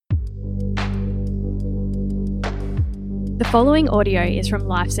The following audio is from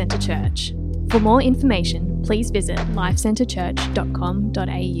Life Centre Church. For more information, please visit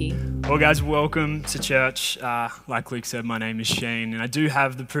lifecentrechurch.com.au. Well, guys, welcome to church. Like Luke said, my name is Shane, and I do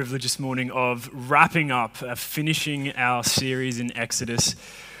have the privilege this morning of wrapping up, finishing our series in Exodus.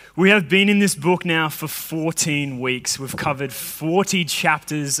 We have been in this book now for 14 weeks. We've covered 40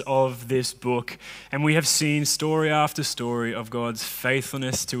 chapters of this book, and we have seen story after story of God's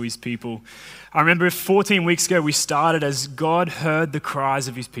faithfulness to his people. I remember 14 weeks ago, we started as God heard the cries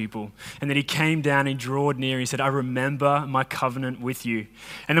of his people, and then he came down and drawed near. He said, I remember my covenant with you.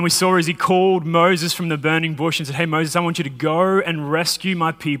 And then we saw as he called Moses from the burning bush and said, hey, Moses, I want you to go and rescue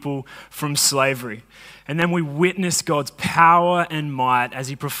my people from slavery. And then we witnessed God's power and might as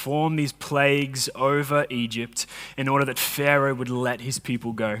he performed these plagues over Egypt in order that Pharaoh would let his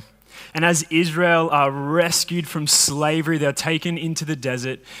people go. And as Israel are rescued from slavery, they're taken into the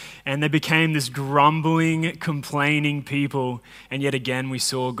desert and they became this grumbling, complaining people. And yet again, we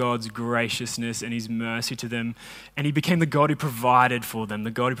saw God's graciousness and his mercy to them. And he became the God who provided for them,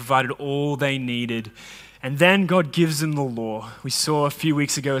 the God who provided all they needed. And then God gives them the law. We saw a few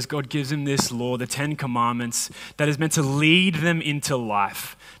weeks ago as God gives them this law, the 10 Commandments, that is meant to lead them into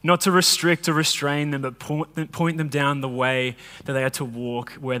life, not to restrict or restrain them, but point them down the way that they are to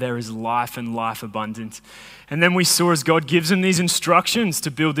walk, where there is life and life abundant. And then we saw as God gives them these instructions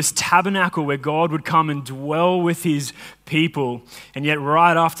to build this tabernacle where God would come and dwell with his people. And yet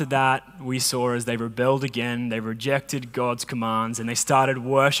right after that, we saw as they rebelled again, they rejected God's commands and they started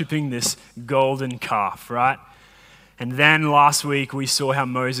worshiping this golden calf, right? And then last week, we saw how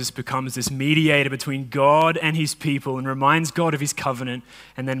Moses becomes this mediator between God and his people and reminds God of his covenant.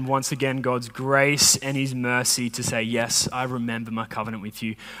 And then once again, God's grace and his mercy to say, yes, I remember my covenant with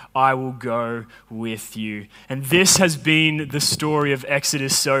you. I will go with you. And this has been the story of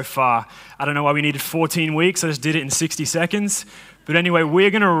Exodus so far. I don't know why we needed 14 weeks. I just did it in 60 seconds. But anyway, we're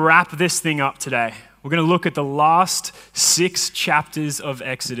going to wrap this thing up today. We're going to look at the last 6 chapters of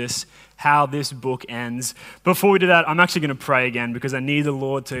Exodus, how this book ends. Before we do that, I'm actually going to pray again because I need the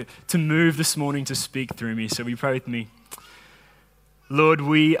Lord to move this morning to speak through me. So will you pray with me? Lord,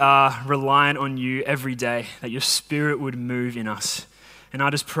 we are reliant on you every day, that your spirit would move in us. And I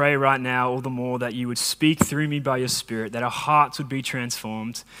just pray right now all the more that you would speak through me by your spirit, that our hearts would be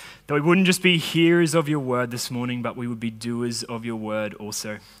transformed, that we wouldn't just be hearers of your word this morning, but we would be doers of your word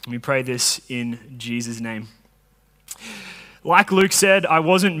also. And we pray this in Jesus' name. Like Luke said, I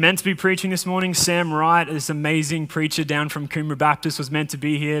wasn't meant to be preaching this morning. Sam Wright, this amazing preacher down from Coomera Baptist, was meant to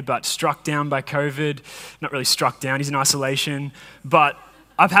be here, but struck down by COVID. Not really struck down, he's in isolation. But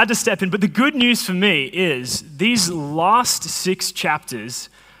I've had to step in. But the good news for me is these last 6 chapters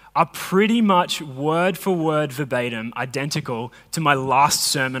are pretty much word for word verbatim, identical to my last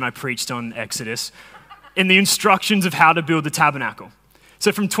sermon I preached on Exodus in the instructions of how to build the tabernacle.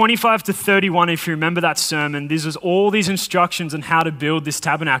 So from 25 to 31, if you remember that sermon, this was all these instructions on how to build this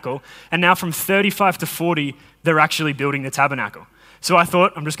tabernacle. And now from 35 to 40, they're actually building the tabernacle. So I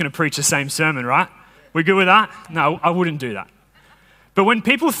thought, I'm just going to preach the same sermon, right? We good with that? No, I wouldn't do that. But when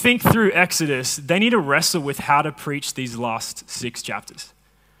people think through Exodus, they need to wrestle with how to preach these last 6 chapters.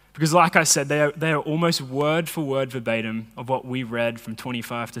 Because like I said, they are almost word for word verbatim of what we read from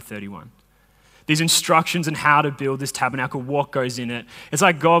 25 to 31. These instructions on how to build this tabernacle, what goes in it. It's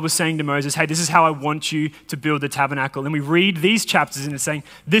like God was saying to Moses, hey, this is how I want you to build the tabernacle. And we read these chapters and it's saying,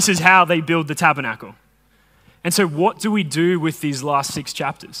 this is how they build the tabernacle. And so what do we do with these last 6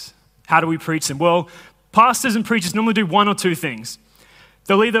 chapters? How do we preach them? Well, pastors and preachers normally do one or two things.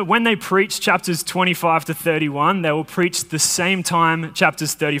 They'll either, when they preach chapters 25 to 31, they will preach the same time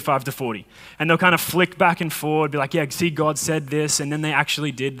chapters 35 to 40. And they'll kind of flick back and forward, be like, yeah, see, God said this, and then they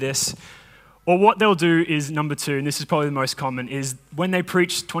actually did this. Or what they'll do is, number 2, and this is probably the most common, is when they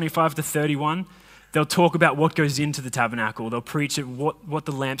preach 25 to 31, they'll talk about what goes into the tabernacle. They'll preach what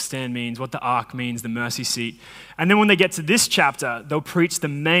the lampstand means, what the ark means, the mercy seat. And then when they get to this chapter, they'll preach the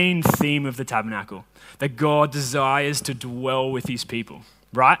main theme of the tabernacle, that God desires to dwell with his people,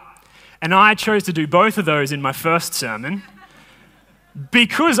 right? And I chose to do both of those in my first sermon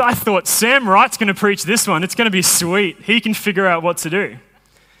because I thought Sam Wright's going to preach this one. It's going to be sweet. He can figure out what to do.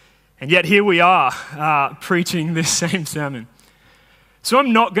 And yet here we are preaching this same sermon. So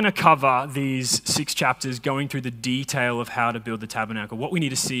I'm not going to cover these 6 chapters going through the detail of how to build the tabernacle. What we need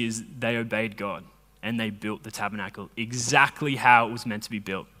to see is they obeyed God and they built the tabernacle exactly how it was meant to be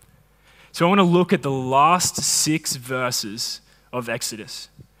built. So I want to look at the last 6 verses of Exodus.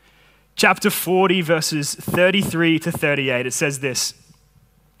 Chapter 40, verses 33 to 38, it says this,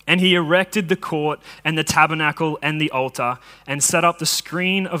 And he erected the court and the tabernacle and the altar and set up the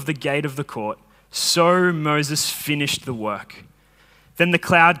screen of the gate of the court. So Moses finished the work. Then the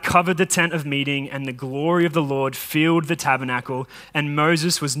cloud covered the tent of meeting, and the glory of the Lord filled the tabernacle, and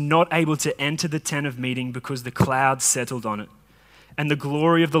Moses was not able to enter the tent of meeting because the cloud settled on it. And the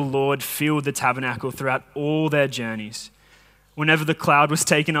glory of the Lord filled the tabernacle throughout all their journeys. Whenever the cloud was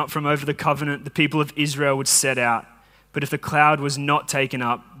taken up from over the covenant, the people of Israel would set out. But if the cloud was not taken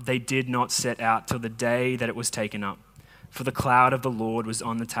up, they did not set out till the day that it was taken up. For the cloud of the Lord was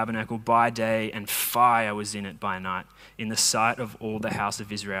on the tabernacle by day, and fire was in it by night, in the sight of all the house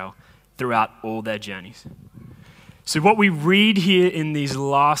of Israel, throughout all their journeys. So what we read here in these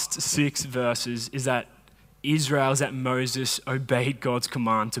last 6 verses is that Moses obeyed God's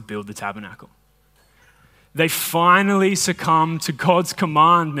command to build the tabernacle. They finally succumbed to God's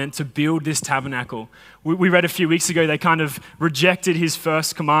commandment to build this tabernacle. We read a few weeks ago, they kind of rejected his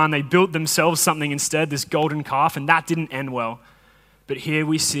first command. They built themselves something instead, this golden calf, and that didn't end well. But here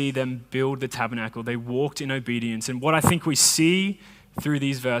we see them build the tabernacle. They walked in obedience. And what I think we see through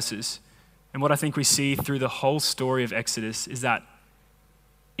these verses, and what I think we see through the whole story of Exodus, is that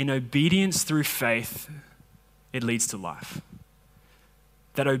in obedience through faith, it leads to life.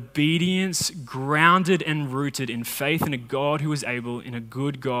 That obedience grounded and rooted in faith in a God who is able, in a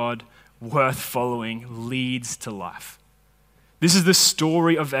good God worth following, leads to life. This is the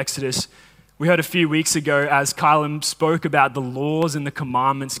story of Exodus. We heard a few weeks ago as Kylam spoke about the laws and the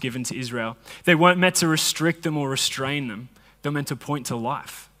commandments given to Israel. They weren't meant to restrict them or restrain them. They're meant to point to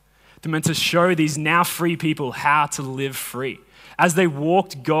life. They're meant to show these now free people how to live free. As they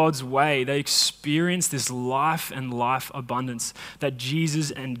walked God's way, they experienced this life and life abundance that Jesus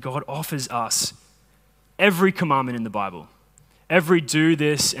and God offers us. Every commandment in the Bible, every do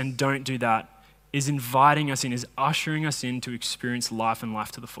this and don't do that, is inviting us in, is ushering us in to experience life and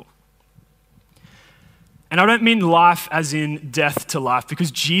life to the full. And I don't mean life as in death to life,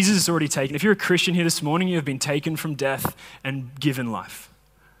 because Jesus has already taken. If you're a Christian here this morning, you have been taken from death and given life.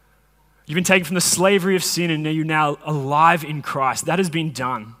 You've been taken from the slavery of sin and you're now alive in Christ. That has been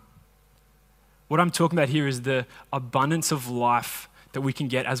done. What I'm talking about here is the abundance of life that we can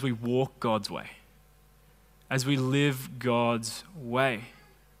get as we walk God's way, as we live God's way.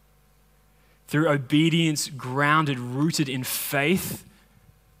 Through obedience, grounded, rooted in faith,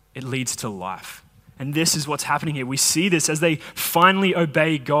 it leads to life. And this is what's happening here. We see this as they finally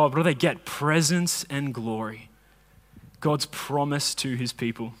obey God. What do they get? Presence and glory. God's promise to his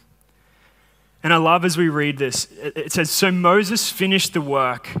people. And I love as we read this, it says, so Moses finished the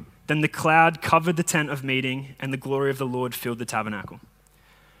work, then the cloud covered the tent of meeting, and the glory of the Lord filled the tabernacle.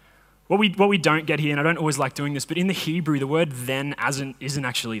 What we don't get here, and I don't always like doing this, but in the Hebrew, the word then isn't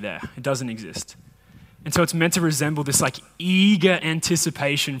actually there. It doesn't exist. And so it's meant to resemble this like eager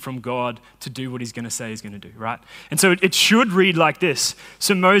anticipation from God to do what he's going to say he's going to do, right? And so it should read like this.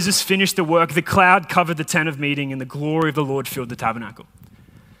 So Moses finished the work, the cloud covered the tent of meeting, and the glory of the Lord filled the tabernacle.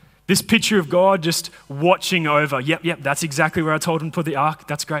 This picture of God just watching over. Yep, that's exactly where I told him to put the ark.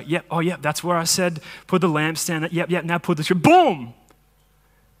 That's great. Yep, that's where I said put the lampstand. Yep, now put the... Boom!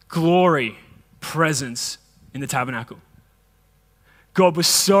 Glory, presence in the tabernacle. God was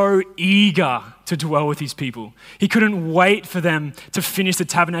so eager to dwell with his people. He couldn't wait for them to finish the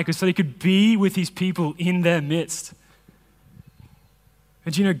tabernacle so he could be with his people in their midst.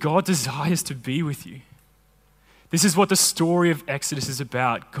 And you know, God desires to be with you. This is what the story of Exodus is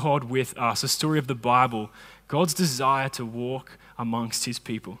about, God with us, the story of the Bible, God's desire to walk amongst his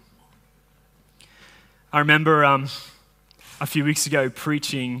people. I remember a few weeks ago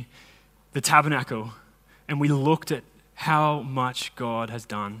preaching the tabernacle, and we looked at how much God has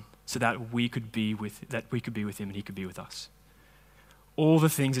done so that we could be with him and he could be with us. All the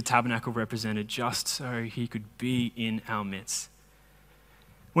things the tabernacle represented just so he could be in our midst.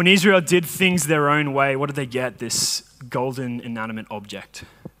 When Israel did things their own way, what did they get? This golden inanimate object.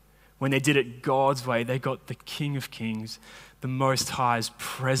 When they did it God's way, they got the King of Kings, the Most High's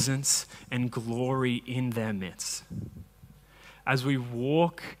presence and glory in their midst. As we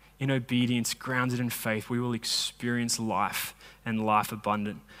walk in obedience, grounded in faith, we will experience life and life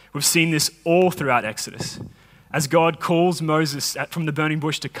abundant. We've seen this all throughout Exodus. As God calls Moses from the burning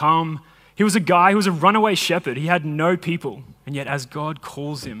bush to come, he was a guy who was a runaway shepherd. He had no people. And yet as God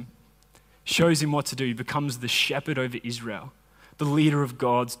calls him, shows him what to do, he becomes the shepherd over Israel, the leader of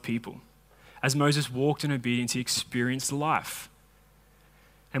God's people. As Moses walked in obedience, he experienced life.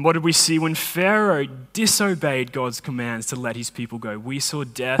 And what did we see when Pharaoh disobeyed God's commands to let his people go? We saw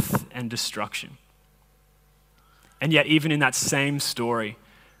death and destruction. And yet even in that same story,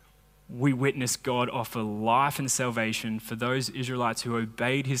 we witness God offer life and salvation for those Israelites who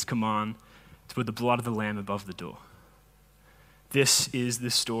obeyed his command to put the blood of the Lamb above the door. This is the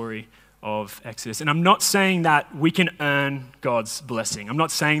story of Exodus. And I'm not saying that we can earn God's blessing. I'm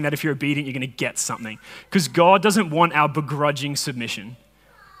not saying that if you're obedient, you're going to get something. Because God doesn't want our begrudging submission.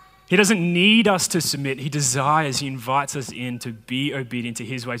 He doesn't need us to submit. He desires, he invites us in to be obedient to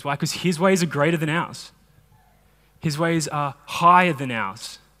his ways. Why? Because his ways are greater than ours. His ways are higher than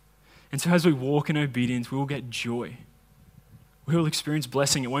ours. And so as we walk in obedience, we will get joy. We will experience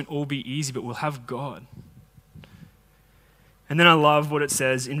blessing. It won't all be easy, but we'll have God. And then I love what it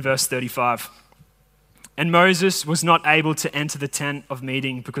says in verse 35. And Moses was not able to enter the tent of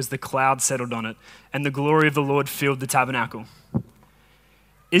meeting because the cloud settled on it, and the glory of the Lord filled the tabernacle.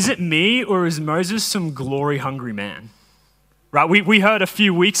 Is it me, or is Moses some glory-hungry man? Right, we heard a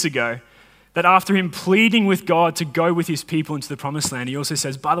few weeks ago that after him pleading with God to go with his people into the promised land, he also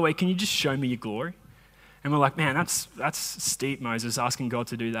says, by the way, can you just show me your glory? And we're like, man, that's steep, Moses, asking God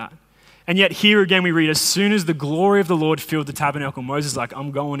to do that. And yet here again we read, as soon as the glory of the Lord filled the tabernacle, Moses is like,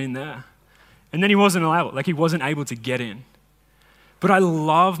 I'm going in there. And then he wasn't allowed, he wasn't able to get in. But I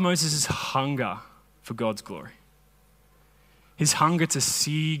love Moses' hunger for God's glory. His hunger to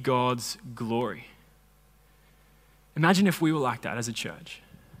see God's glory. Imagine if we were like that as a church.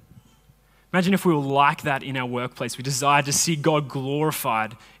 Imagine if we were like that in our workplace. We desired to see God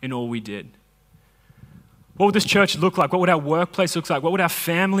glorified in all we did. What would this church look like? What would our workplace look like? What would our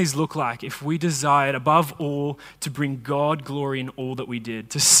families look like if we desired above all to bring God glory in all that we did,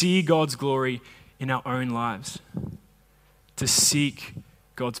 to see God's glory in our own lives, to seek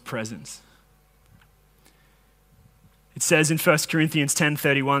God's presence? It says in 1 Corinthians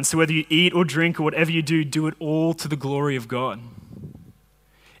 10:31, so whether you eat or drink or whatever you do, do it all to the glory of God.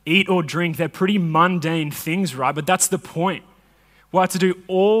 Eat or drink, they're pretty mundane things, right? But that's the point. We're to do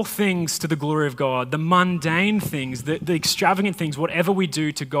all things to the glory of God, the mundane things, the extravagant things, whatever we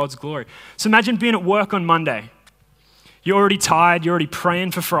do to God's glory. So imagine being at work on Monday. You're already tired, you're already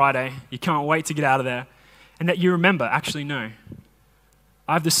praying for Friday, you can't wait to get out of there, and that you remember, actually no,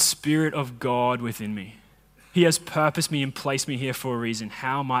 I have the Spirit of God within me. He has purposed me and placed me here for a reason.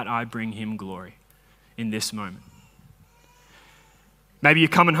 How might I bring him glory in this moment? Maybe you're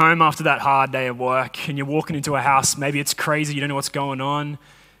coming home after that hard day of work and you're walking into a house. Maybe it's crazy, you don't know what's going on.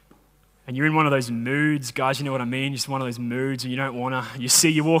 And you're in one of those moods, guys, you know what I mean? Just one of those moods and you don't want to.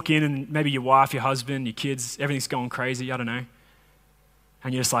 You walk in and maybe your wife, your husband, your kids, everything's going crazy, I don't know.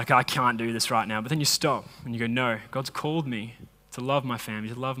 And you're just like, I can't do this right now. But then you stop and you go, no, God's called me to love my family,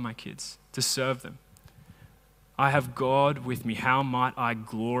 to love my kids, to serve them. I have God with me. How might I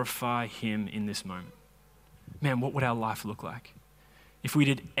glorify him in this moment? Man, what would our life look like if we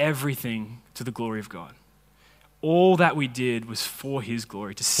did everything to the glory of God? All that we did was for his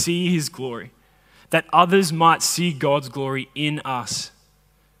glory, to see his glory, that others might see God's glory in us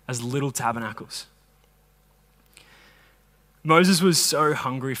as little tabernacles. Moses was so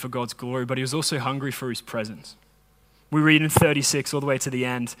hungry for God's glory, but he was also hungry for his presence. We read in 36 all the way to the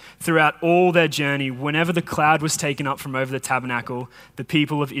end, throughout all their journey, whenever the cloud was taken up from over the tabernacle, the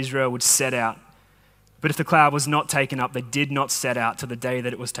people of Israel would set out. But if the cloud was not taken up, they did not set out to the day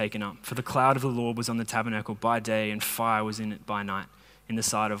that it was taken up. For the cloud of the Lord was on the tabernacle by day, and fire was in it by night, in the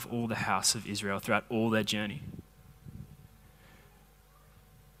sight of all the house of Israel throughout all their journey.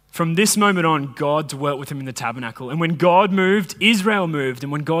 From this moment on, God dwelt with him in the tabernacle. And when God moved, Israel moved.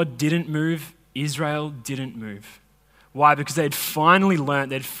 And when God didn't move, Israel didn't move. Why? Because they'd finally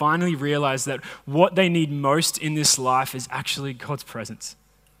learned, they'd finally realized that what they need most in this life is actually God's presence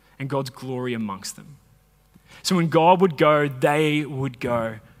and God's glory amongst them. So when God would go, they would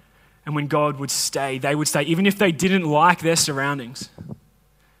go. And when God would stay, they would stay, even if they didn't like their surroundings.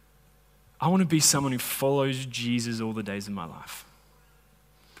 I want to be someone who follows Jesus all the days of my life.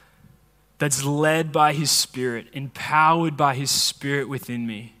 That's led by his Spirit, empowered by his Spirit within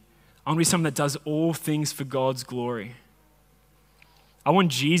me. I want to be someone that does all things for God's glory. I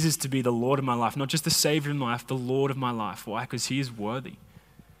want Jesus to be the Lord of my life, not just the Savior of my life, the Lord of my life. Why? Because he is worthy.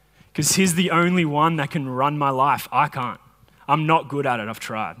 Because he's the only one that can run my life. I can't. I'm not good at it. I've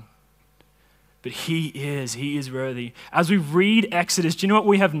tried. But he is worthy. As we read Exodus, do you know what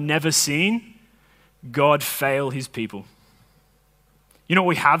we have never seen? God fail his people. You know what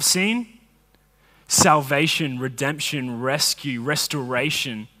we have seen? Salvation, redemption, rescue,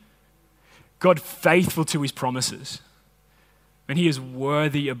 restoration. God faithful to his promises. And he is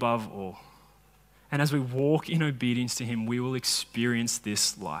worthy above all. And as we walk in obedience to him, we will experience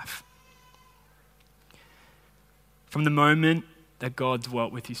this life. From the moment that God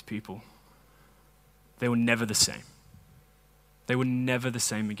dwelt with his people, they were never the same. They were never the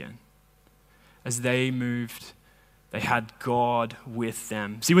same again. As they moved, they had God with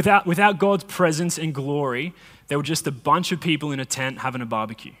them. See, without God's presence and glory, they were just a bunch of people in a tent having a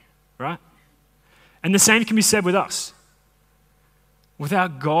barbecue. right? And the same can be said with us.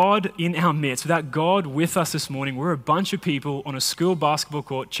 Without God in our midst, without God with us this morning, we're a bunch of people on a school basketball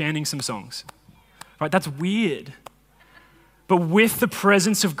court chanting some songs. Right? That's weird. But with the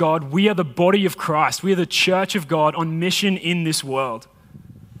presence of God, we are the body of Christ. We are the church of God on mission in this world.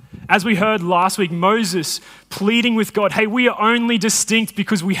 As we heard last week, Moses pleading with God, hey, we are only distinct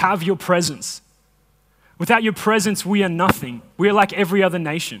because we have your presence. Without your presence, we are nothing. We are like every other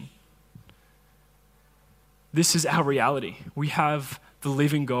nation. This is our reality. We have the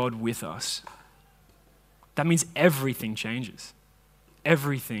living God with us. That means everything changes.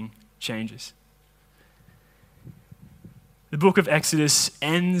 Everything changes. The book of Exodus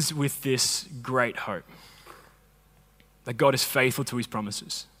ends with this great hope that God is faithful to his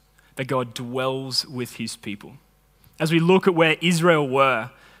promises, that God dwells with his people. As we look at where Israel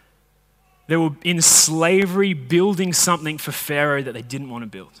were, they were in slavery building something for Pharaoh that they didn't want to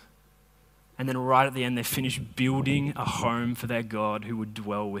build. And then right at the end, they finished building a home for their God who would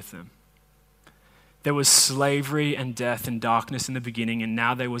dwell with them. There was slavery and death and darkness in the beginning, and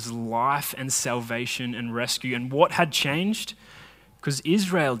now there was life and salvation and rescue. And what had changed? Because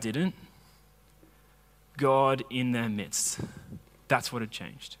Israel didn't. God in their midst. That's what had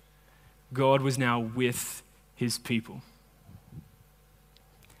changed. God was now with his people.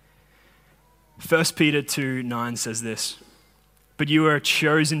 1 Peter 2:9 says this, but you are a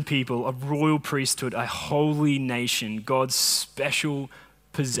chosen people, a royal priesthood, a holy nation, God's special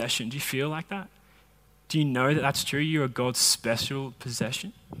possession. Do you feel like that? Do you know that that's true? You are God's special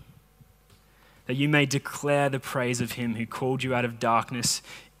possession? That you may declare the praise of him who called you out of darkness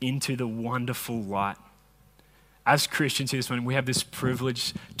into the wonderful light. As Christians here this morning, we have this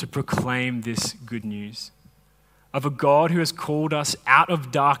privilege to proclaim this good news of a God who has called us out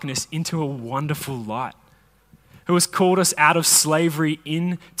of darkness into a wonderful light, who has called us out of slavery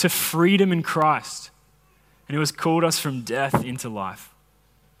into freedom in Christ, and who has called us from death into life.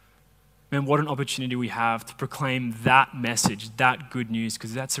 Man, what an opportunity we have to proclaim that message, that good news,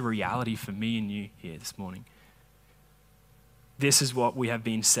 because that's a reality for me and you here this morning. This is what we have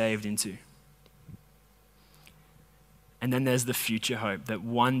been saved into. And then there's the future hope that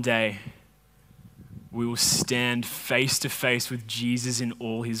one day we will stand face to face with Jesus in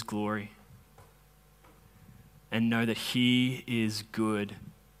all his glory and know that he is good.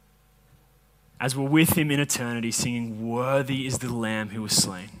 As we're with him in eternity, singing, "Worthy is the Lamb who was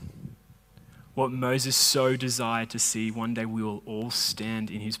slain." What Moses so desired to see, one day we will all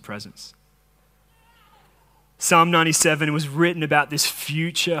stand in his presence. Psalm 97 was written about this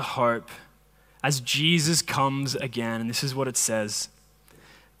future hope as Jesus comes again. And this is what it says.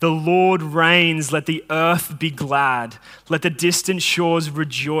 The Lord reigns, let the earth be glad. Let the distant shores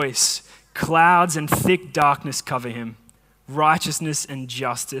rejoice. Clouds and thick darkness cover him. Righteousness and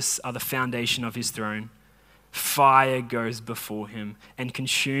justice are the foundation of his throne. Fire goes before him and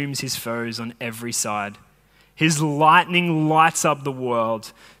consumes his foes on every side. His lightning lights up the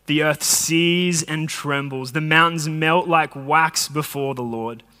world. The earth sees and trembles. The mountains melt like wax before the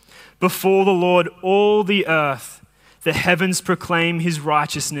Lord. Before the Lord, all the earth, the heavens proclaim his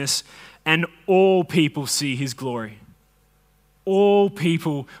righteousness, and all people see his glory. All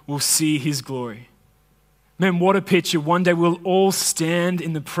people will see his glory. Man, what a picture. One day we'll all stand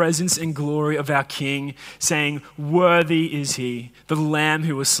in the presence and glory of our King, saying, "Worthy is he, the Lamb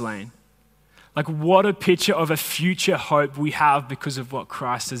who was slain." Like, what a picture of a future hope we have because of what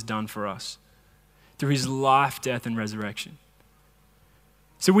Christ has done for us through his life, death, and resurrection.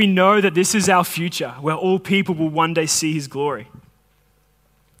 So we know that this is our future, where all people will one day see his glory.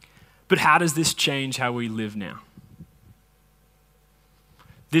 But how does this change how we live now?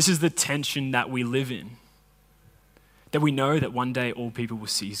 This is the tension that we live in. That we know that one day all people will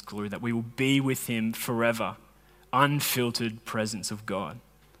see his glory, that we will be with him forever, unfiltered presence of God.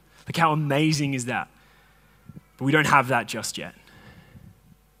 Like, how amazing is that? But we don't have that just yet.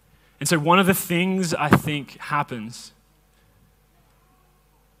 And so one of the things I think happens,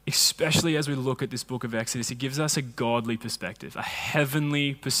 especially as we look at this book of Exodus, it gives us a godly perspective, a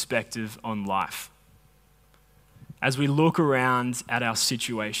heavenly perspective on life. As we look around at our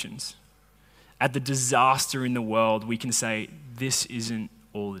situations, at the disaster in the world, we can say, this isn't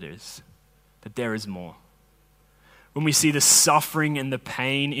all it is, that there is more. When we see the suffering and the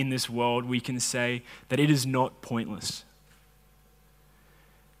pain in this world, we can say that it is not pointless.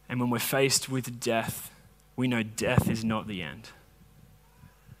 And when we're faced with death, we know death is not the end.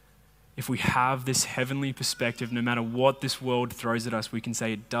 If we have this heavenly perspective, no matter what this world throws at us, we can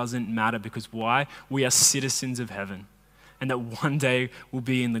say it doesn't matter, because why? We are citizens of heaven, and that one day we'll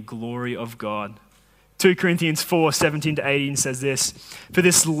be in the glory of God 2 Corinthians 4:17-18 says this, "For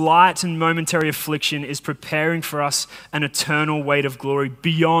this light and momentary affliction is preparing for us an eternal weight of glory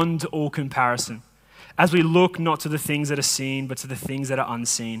beyond all comparison, as we look not to the things that are seen, but to the things that are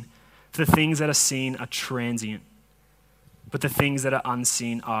unseen. For the things that are seen are transient, but the things that are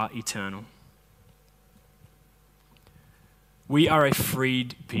unseen are eternal." We are a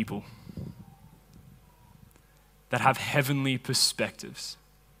freed people that have heavenly perspectives,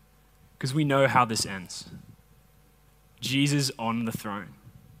 because we know how this ends. Jesus on the throne.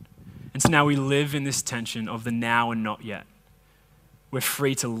 And so now we live in this tension of the now and not yet. We're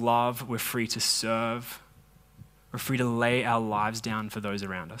free to love, we're free to serve, we're free to lay our lives down for those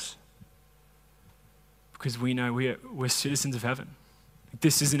around us. Because we know we're citizens of heaven.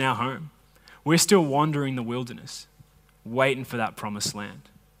 This isn't our home. We're still wandering the wilderness, waiting for that promised land.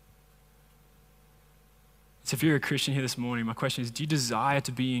 So if you're a Christian here this morning, my question is, do you desire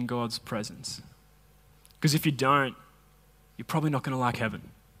to be in God's presence? Because if you don't, you're probably not going to like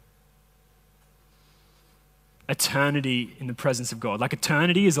heaven. Eternity in the presence of God. Like,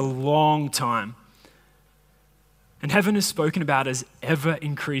 eternity is a long time. And heaven is spoken about as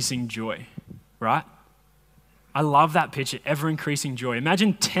ever-increasing joy, right? I love that picture, ever-increasing joy.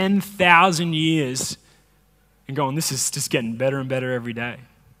 Imagine 10,000 years and going, this is just getting better and better every day.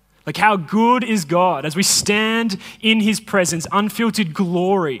 Like, how good is God as we stand in his presence, unfiltered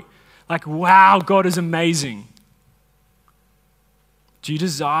glory. Like, wow, God is amazing. Do you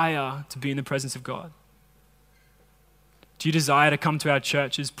desire to be in the presence of God? Do you desire to come to our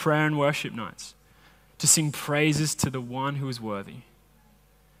church's prayer and worship nights, to sing praises to the one who is worthy,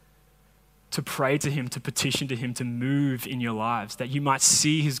 to pray to him, to petition to him, to move in your lives, that you might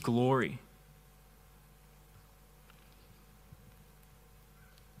see his glory?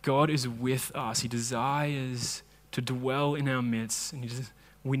 God is with us. He desires to dwell in our midst. And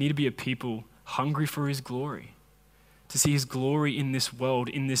we need to be a people hungry for his glory, to see his glory in this world,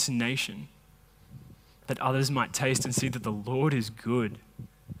 in this nation, that others might taste and see that the Lord is good,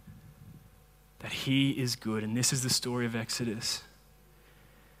 that he is good. And this is the story of Exodus.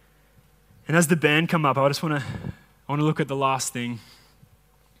 And as the band come up, I want to look at the last thing.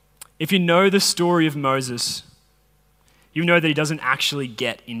 If you know the story of Moses, you know that he doesn't actually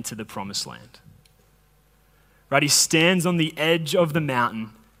get into the promised land. Right? He stands on the edge of the mountain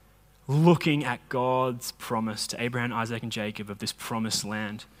looking at God's promise to Abraham, Isaac, and Jacob of this promised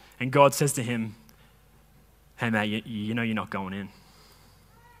land. And God says to him, hey mate, you know you're not going in.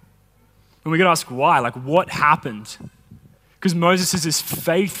 And we got to ask why. Like, what happened? Because Moses is this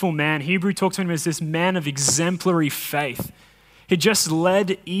faithful man. Hebrew talks about him as this man of exemplary faith. He just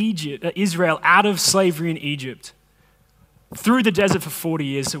led Israel out of slavery in Egypt, through the desert for 40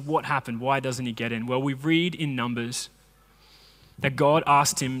 years. So what happened? Why doesn't he get in? Well, we read in Numbers that God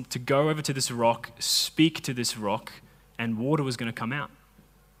asked him to go over to this rock, speak to this rock, and water was going to come out.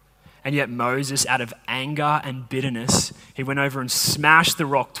 And yet Moses, out of anger and bitterness, he went over and smashed the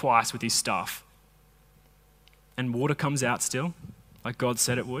rock twice with his staff. And water comes out still, like God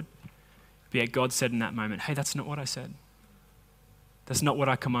said it would. But yet God said in that moment, hey, that's not what I said. That's not what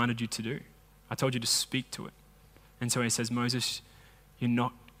I commanded you to do. I told you to speak to it. And so he says, Moses, you're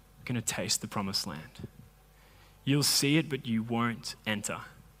not going to taste the promised land. You'll see it, but you won't enter.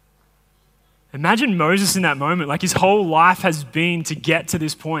 Imagine Moses in that moment. Like, his whole life has been to get to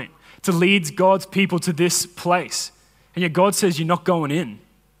this point, to lead God's people to this place. And yet God says, you're not going in.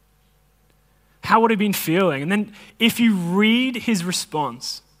 How would he been feeling? And then if you read his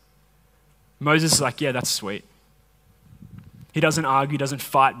response, Moses is like, yeah, that's sweet. He doesn't argue, doesn't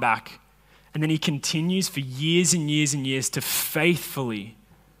fight back. And then he continues for years and years and years to faithfully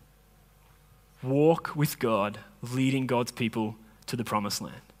walk with God, leading God's people to the promised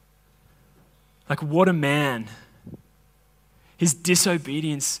land. Like, what a man. His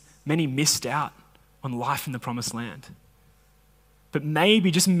disobedience meant he missed out on life in the promised land. But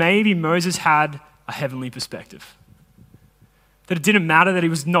maybe, just maybe, Moses had a heavenly perspective. That it didn't matter that he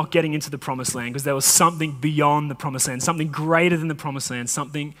was not getting into the promised land, because there was something beyond the promised land, something greater than the promised land,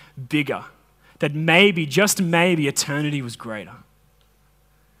 something bigger. That maybe, just maybe, eternity was greater.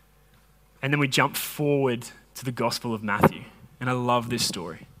 And then we jump forward to the Gospel of Matthew. And I love this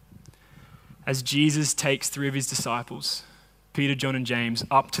story. As Jesus takes 3 of his disciples, Peter, John, and James,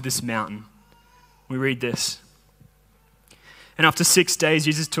 up to this mountain, we read this. And after 6 days,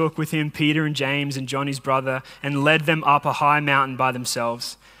 Jesus took with him Peter and James and John, his brother, and led them up a high mountain by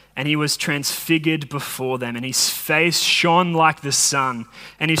themselves. And he was transfigured before them, and his face shone like the sun,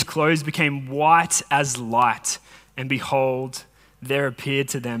 and his clothes became white as light. And behold, there appeared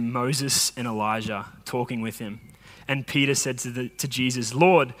to them Moses and Elijah talking with him. And Peter said to Jesus,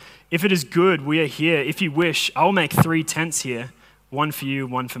 Lord, If it is good, we are here. If you wish, I'll make 3 tents here, one for you,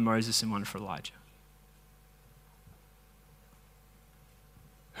 one for Moses, and one for Elijah.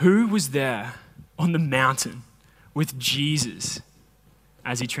 Who was there on the mountain with Jesus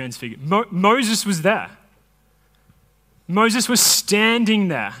as he transfigured? Moses was there. Moses was standing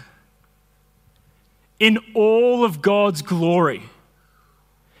there in all of God's glory.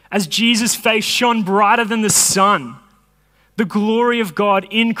 As Jesus' face shone brighter than the sun, the glory of God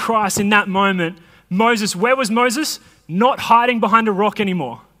in Christ in that moment, Moses, where was Moses? Not hiding behind a rock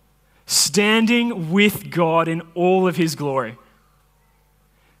anymore, standing with God in all of his glory.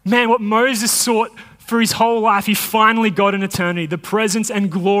 Man, what Moses sought for his whole life, he finally got in eternity, the presence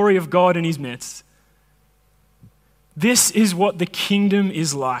and glory of God in his midst. This is what the kingdom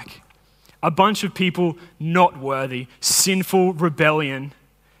is like. A bunch of people not worthy, sinful rebellion,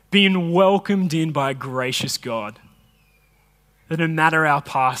 being welcomed in by a gracious God. That no matter our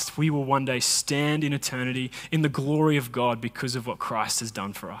past, we will one day stand in eternity in the glory of God because of what Christ has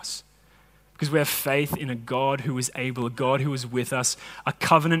done for us. Because we have faith in a God who is able, a God who is with us, a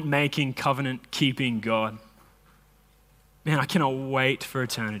covenant-making, covenant-keeping God. Man, I cannot wait for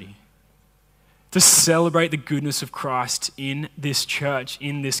eternity to celebrate the goodness of Christ in this church,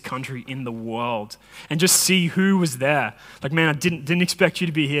 in this country, in the world, and just see who was there. Like, man, I didn't expect you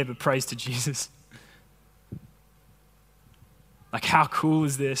to be here, but praise to Jesus. Like, how cool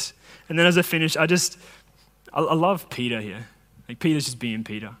is this? And then as I finish, I love Peter here. Like, Peter's just being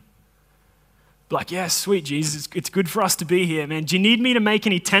Peter. Like, yeah, sweet Jesus, it's good for us to be here, man. Do you need me to make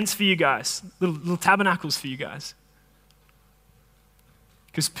any tents for you guys? Little tabernacles for you guys?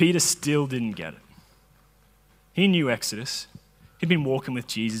 Because Peter still didn't get it. He knew Exodus. He'd been walking with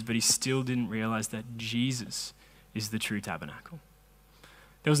Jesus, but he still didn't realize that Jesus is the true tabernacle.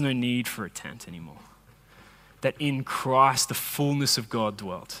 There was no need for a tent anymore. That in Christ, the fullness of God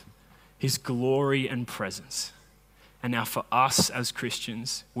dwelt, his glory and presence. And now for us as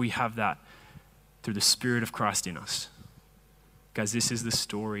Christians, we have that through the Spirit of Christ in us. Guys, this is the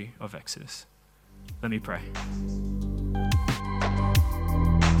story of Exodus. Let me pray.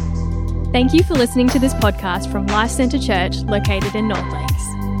 Thank you for listening to this podcast from Life Centre Church located in North Lakes.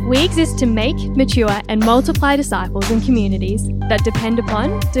 We exist to make, mature and multiply disciples and communities that depend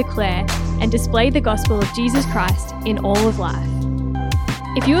upon, declare and display the gospel of Jesus Christ in all of life.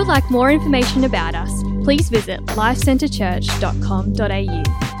 If you would like more information about us, please visit lifecentrechurch.com.au.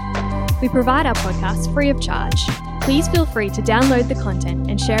 We provide our podcasts free of charge. Please feel free to download the content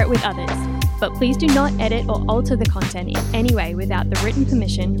and share it with others, but please do not edit or alter the content in any way without the written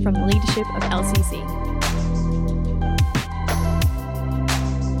permission from the leadership of LCC.